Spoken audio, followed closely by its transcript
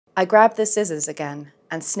I grab the scissors again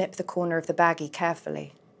and snip the corner of the baggie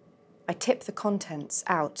carefully. I tip the contents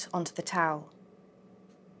out onto the towel.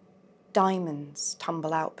 Diamonds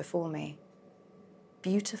tumble out before me,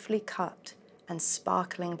 beautifully cut and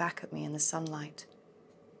sparkling back at me in the sunlight.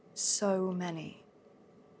 So many.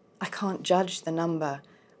 I can't judge the number,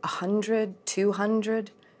 100,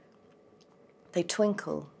 200. They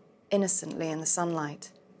twinkle innocently in the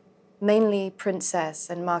sunlight, mainly princess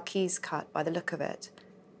and marquise cut by the look of it,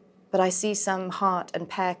 but I see some heart and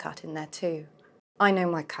pear cut in there too. I know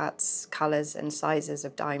my cuts, colours and sizes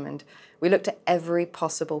of diamond. We looked at every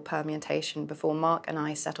possible permutation before Mark and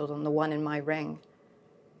I settled on the one in my ring.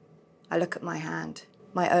 I look at my hand,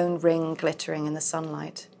 my own ring glittering in the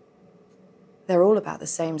sunlight. They're all about the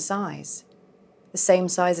same size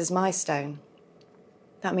as my stone.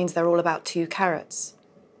 That means they're all about 2 carats.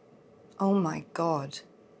 Oh my God.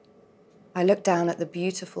 I look down at the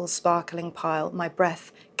beautiful, sparkling pile, my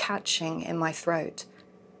breath catching in my throat,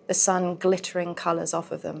 the sun glittering colours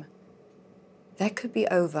off of them. There could be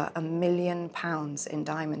over £1 million in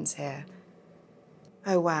diamonds here.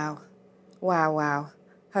 Oh, wow. Wow, wow.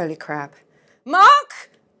 Holy crap.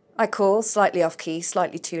 Mark! I call, slightly off key,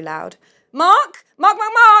 slightly too loud. Mark! Mark,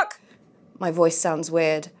 Mark, Mark! My voice sounds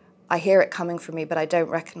weird. I hear it coming from me, but I don't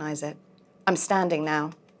recognise it. I'm standing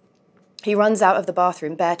now. He runs out of the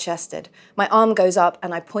bathroom, bare-chested. My arm goes up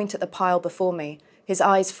and I point at the pile before me. His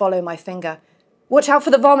eyes follow my finger. Watch out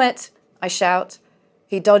for the vomit, I shout.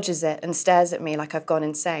 He dodges it and stares at me like I've gone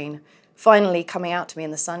insane, finally coming out to me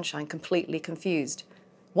in the sunshine, completely confused.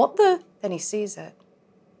 What the? Then he sees it.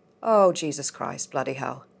 Oh, Jesus Christ, bloody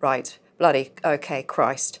hell. Right, bloody, okay,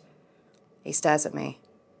 Christ. He stares at me.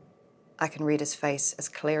 I can read his face as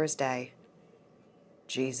clear as day.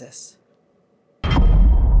 Jesus.